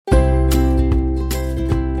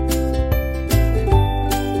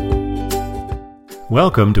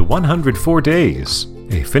Welcome to 104 Days,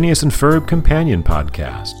 a Phineas and Ferb companion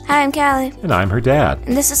podcast. Hi, I'm Callie. And I'm her dad.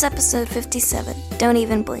 And this is episode 57. Don't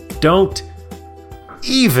even blink. Don't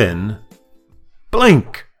even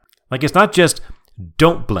blink. Like, it's not just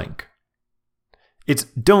don't blink. It's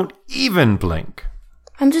don't even blink.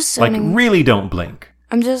 I'm just zoning. Like, really don't blink.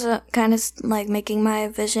 I'm just kind of like making my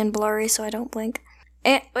vision blurry so I don't blink.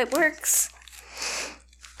 It works.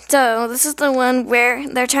 So, this is the one where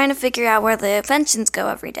they're trying to figure out where the pensions go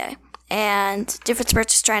every day. And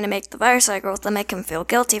Doofenshmirtz is trying to make the motorcycles to make him feel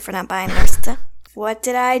guilty for not buying their stuff. What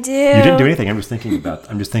did I do? You didn't do anything. I'm just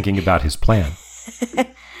thinking about his plan.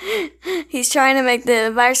 He's trying to make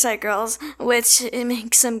the motorcycles, which it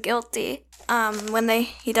makes him guilty when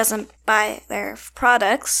he doesn't buy their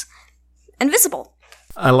products, invisible.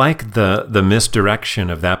 I like the misdirection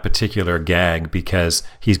of that particular gag because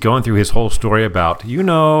he's going through his whole story about, you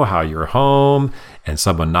know, how you're home and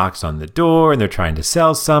someone knocks on the door and they're trying to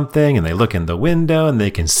sell something and they look in the window and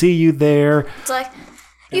they can see you there. It's like,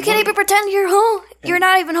 you can't even pretend you're home. You're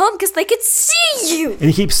not even home because they can see you. And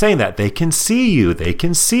he keeps saying that. They can see you. They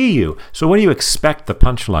can see you. So what do you expect the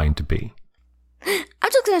punchline to be? I'm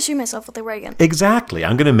just going to shoot myself with the ray gun. Exactly.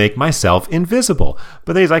 I'm going to make myself invisible.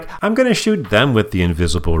 But then he's like, I'm going to shoot them with the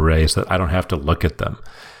invisible ray so that I don't have to look at them.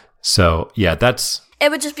 So, yeah, that's... It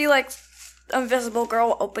would just be like an invisible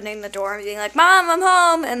girl opening the door and being like, Mom, I'm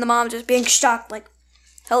home. And the mom just being shocked, like,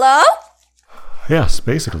 hello? Yes,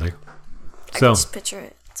 basically. I can just picture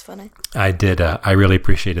it. It's funny. I did. I really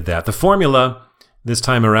appreciated that. The formula this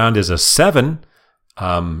time around is a 7.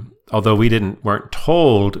 Although we weren't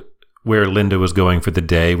told where Linda was going for the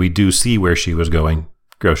day, we do see where she was going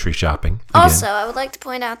grocery shopping. Again. Also, I would like to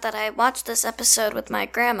point out that I watched this episode with my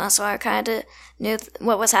grandma, so I kind of knew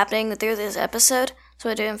what was happening through this episode, so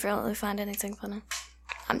I didn't really find anything funny.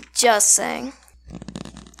 I'm just saying.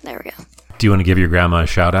 There we go. Do you want to give your grandma a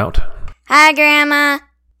shout out? Hi, Grandma.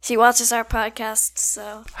 She watches our podcast,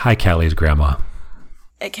 so... Hi, Callie's grandma.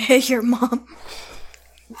 AKA your mom.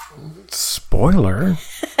 Spoiler.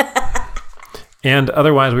 And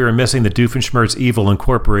otherwise, we were missing the Doofenshmirtz Evil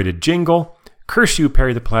Incorporated jingle, Curse You,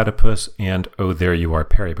 Perry the Platypus, and Oh, There You Are,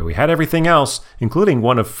 Perry. But we had everything else, including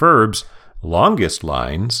one of Ferb's longest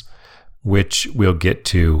lines, which we'll get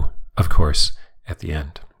to, of course, at the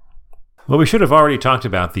end. Well, we should have already talked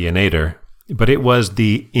about the Inator, but it was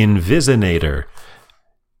the Invisinator.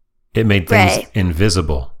 It made things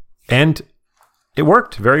invisible. And it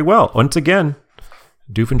worked very well. Once again,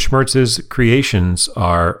 Doofenshmirtz's creations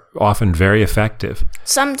are often very effective.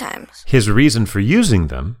 Sometimes. His reason for using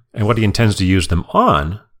them and what he intends to use them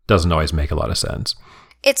on doesn't always make a lot of sense.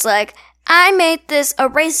 It's like, I made this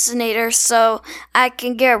erasinator so I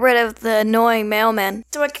can get rid of the annoying mailman.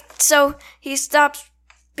 So he stops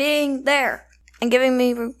being there and giving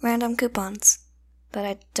me random coupons that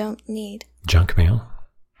I don't need. Junk mail?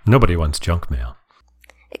 Nobody wants junk mail.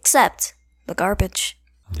 Except the garbage.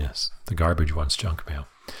 Yes, the garbage wants junk mail.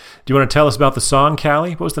 Do you want to tell us about the song,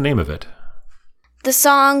 Callie? What was the name of it? The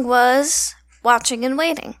song was Watching and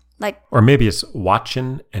Waiting. Or maybe it's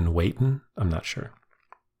Watchin' and Waitin'. I'm not sure.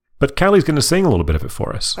 But Callie's going to sing a little bit of it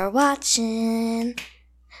for us. We're watching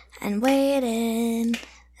and waiting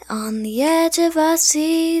on the edge of our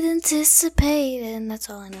seat, anticipating. That's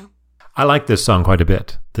all I know. I like this song quite a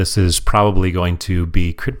bit. This is probably going to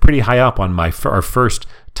be pretty high up on our first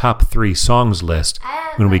top 3 songs list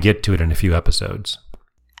when we get to it in a few episodes.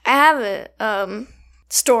 I have a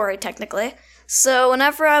story, technically. So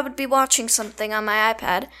whenever I would be watching something on my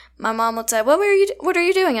iPad, my mom would say, What are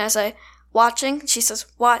you doing? And I say, watching. She says,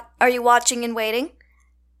 What? Are you watching and waiting?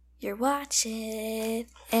 You're watching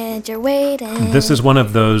and you're waiting. This is one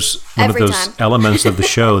of those elements of the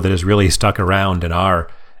show that has really stuck around in our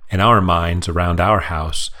minds around our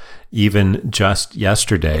house, even just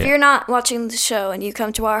yesterday. If you're not watching the show and you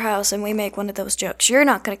come to our house and we make one of those jokes, you're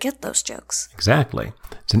not going to get those jokes. Exactly.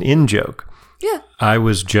 It's an in-joke. Yeah.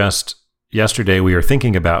 Yesterday we were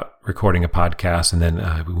thinking about recording a podcast and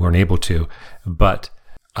then we weren't able to, but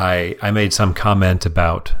I made some comment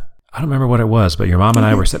about, I don't remember what it was, but your mom and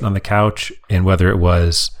I were sitting on the couch, and whether it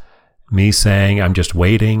was me saying, I'm just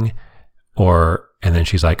waiting, and then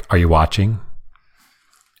she's like, are you watching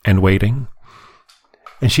and waiting?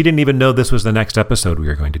 And she didn't even know this was the next episode we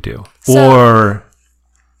were going to do. Or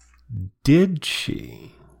did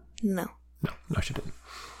she? No, she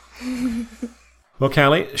didn't. Well,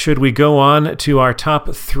 Callie, should we go on to our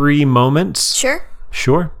top 3 moments? Sure.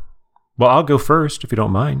 Well, I'll go first, if you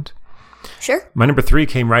don't mind. Sure. My number 3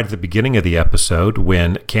 came right at the beginning of the episode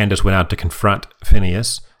when Candace went out to confront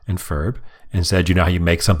Phineas and Ferb and said, you know how you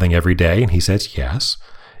make something every day? And he says, yes.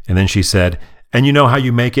 And then she said, And you know how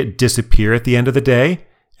you make it disappear at the end of the day?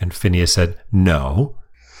 And Phineas said, no.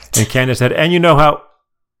 And Candace said, and you know how...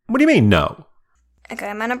 What do you mean, no?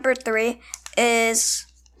 Okay, my number 3 is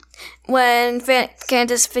when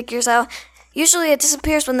Candace figures out, usually it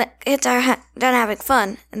disappears when the kids are done having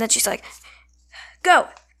fun. And then she's like, go,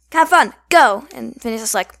 have fun, go. And Phineas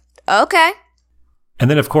is like, okay. And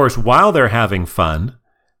then, of course, while they're having fun,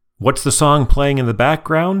 what's the song playing in the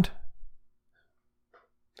background?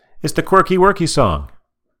 It's the Quirky Worky song.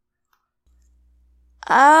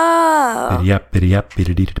 Oh. I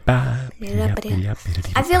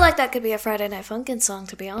feel like that could be a Friday Night Funkin' song,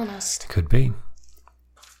 to be honest. Could be.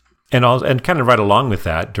 And kind of right along with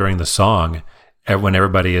that, during the song, when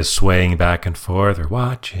everybody is swaying back and forth or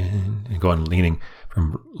watching and leaning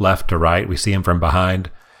from left to right, we see him from behind.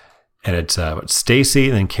 And it's Stacy,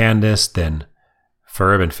 then Candace, then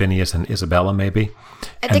Ferb and Phineas and Isabella, maybe.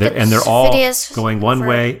 And they're all Phineas, going one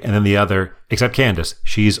way and then the other, except Candace.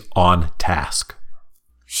 She's on task.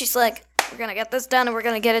 She's like, we're going to get this done and we're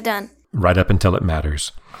going to get it done. Right up until it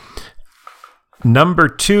matters. Number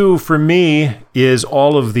 2 for me is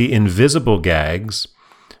all of the invisible gags.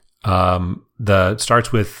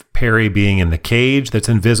 Starts with Perry being in the cage that's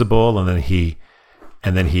invisible, and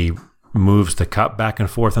then he moves the cup back and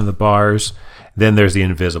forth on the bars. Then there's the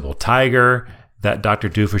invisible tiger that Dr.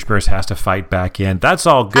 Doofenshmirtz has to fight back in. That's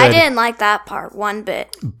all good. I didn't like that part one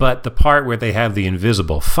bit. But the part where they have the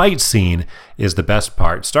invisible fight scene is the best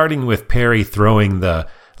part. Starting with Perry throwing the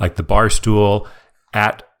bar stool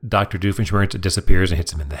at Dr. Doofenshmirtz, it disappears and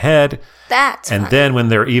hits him in the head. That's and funny. Then when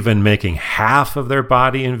they're even making half of their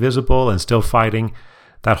body invisible and still fighting,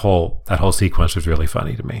 that whole sequence was really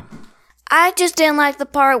funny to me. I just didn't like the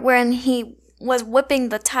part when he was whipping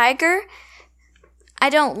the tiger. I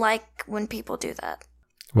don't like when people do that.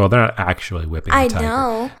 Well, they're not actually whipping the tiger. I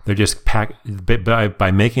know. They're just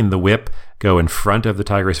by making the whip go in front of the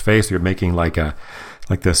tiger's face, they're making like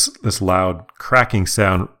this loud cracking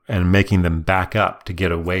sound and making them back up to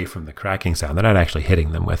get away from the cracking sound. They're not actually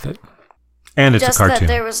hitting them with it. And it's just a cartoon. Just that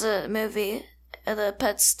there was a movie, the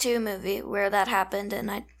Pets 2 movie, where that happened, and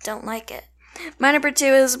I don't like it. My number 2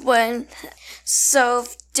 is when... So,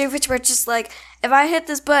 Doofenshmirtz is like, if I hit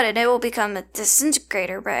this button, it will become a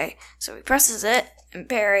disintegrator ray. So he presses it, and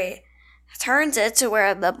Perry turns it to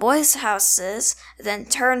where the boy's house is, then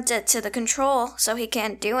turns it to the control so he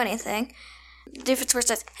can't do anything. Doofenshmirtz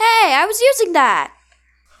says, hey, I was using that.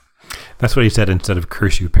 That's what he said instead of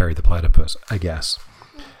curse you, Perry the Platypus, I guess.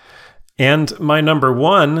 And my number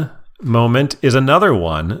 1 moment is another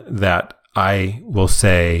one that I will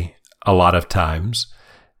say a lot of times.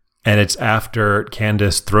 And it's after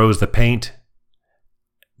Candace throws the paint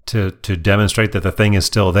to demonstrate that the thing is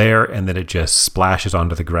still there, and then it just splashes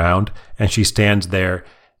onto the ground. And she stands there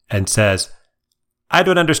and says, I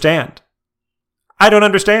don't understand. I don't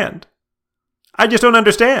understand. I just don't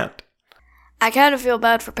understand. I kind of feel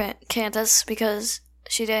bad for Candace because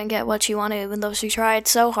she didn't get what she wanted, even though she tried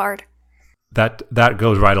so hard. That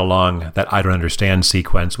goes right along, that I don't understand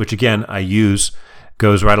sequence, which again I use,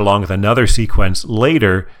 goes right along with another sequence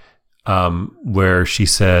later where she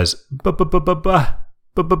says, ba-ba-ba-ba-ba,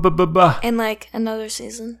 ba-ba-ba-ba-ba. In like another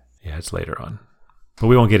season. Yeah, it's later on. But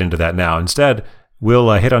we won't get into that now. Instead,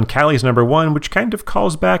 we'll hit on Callie's number 1, which kind of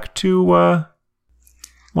calls back to one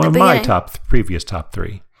of my previous top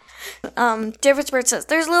 3. Doofenshmirtz says,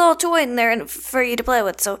 there's a little toy in there for you to play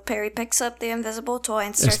with. So Perry picks up the invisible toy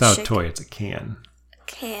and starts shaking. It's not a toy, it's a can.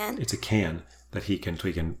 Can? It's a can that he can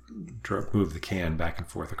move the can back and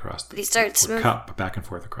forth across the cup back and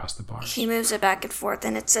forth across the bar. He moves it back and forth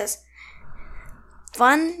and it says,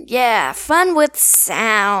 fun? Yeah, fun with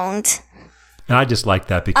sound. And I just like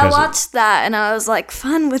that because... I watched that and I was like,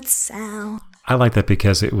 fun with sound. I like that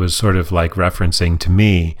because it was sort of like referencing to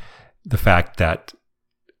me the fact that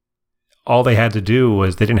all they had to do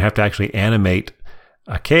was they didn't have to actually animate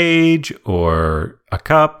a cage or a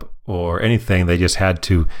cup or anything. They just had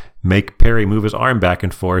to make Perry move his arm back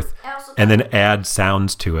and forth and then add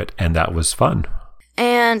sounds to it. And that was fun.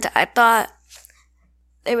 And I thought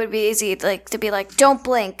it would be easy to be like, don't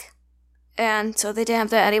blink. And so they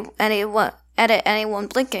didn't have to edit anyone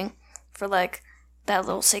blinking for like that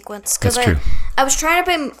little sequence. That's true. I was trying to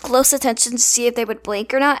pay close attention to see if they would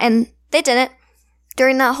blink or not. And they didn't.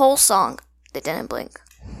 During that whole song, they didn't blink.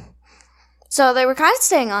 So they were kind of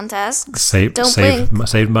staying on task. Saved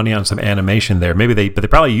money on some animation there. But they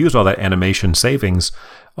probably used all that animation savings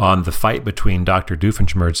on the fight between Dr.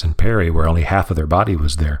 Doofenshmirtz and Perry, where only half of their body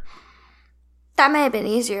was there. That may have been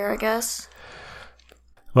easier, I guess.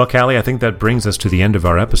 Well, Callie, I think that brings us to the end of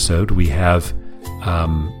our episode. We have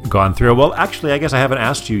gone through... Well, actually, I guess I haven't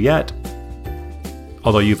asked you yet,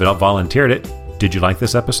 although you've volunteered it. Did you like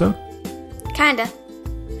this episode? Kinda.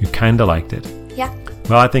 You kinda liked it. Yeah.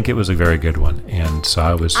 Well, I think it was a very good one, and so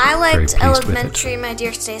I was I very liked pleased with Elementary, My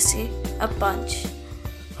Dear Stacy, a bunch. it.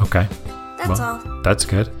 Okay. That's all. That's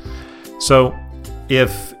good. So,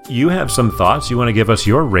 if you have some thoughts, you want to give us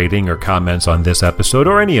your rating or comments on this episode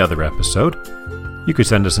or any other episode, you could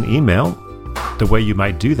send us an email. The way you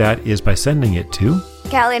might do that is by sending it to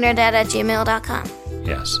CaliNerdad@gmail.com.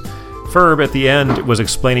 Yes. Ferb at the end was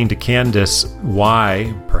explaining to Candace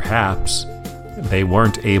why, perhaps, they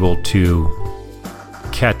weren't able to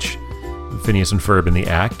catch Phineas and Ferb in the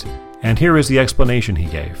act, and here is the explanation he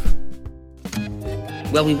gave.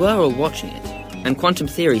 Well, we were all watching it, and quantum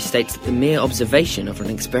theory states that the mere observation of an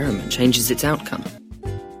experiment changes its outcome.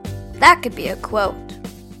 That could be a quote.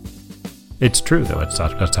 It's true, though. That's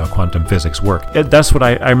how quantum physics work. That's what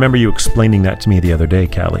I remember you explaining that to me the other day,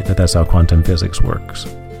 Callie, that's how quantum physics works.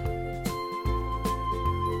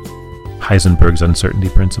 Heisenberg's uncertainty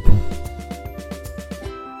principle.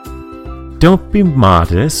 Don't be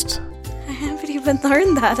modest. I haven't even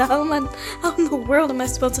learned that. How in the world am I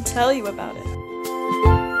supposed to tell you about it?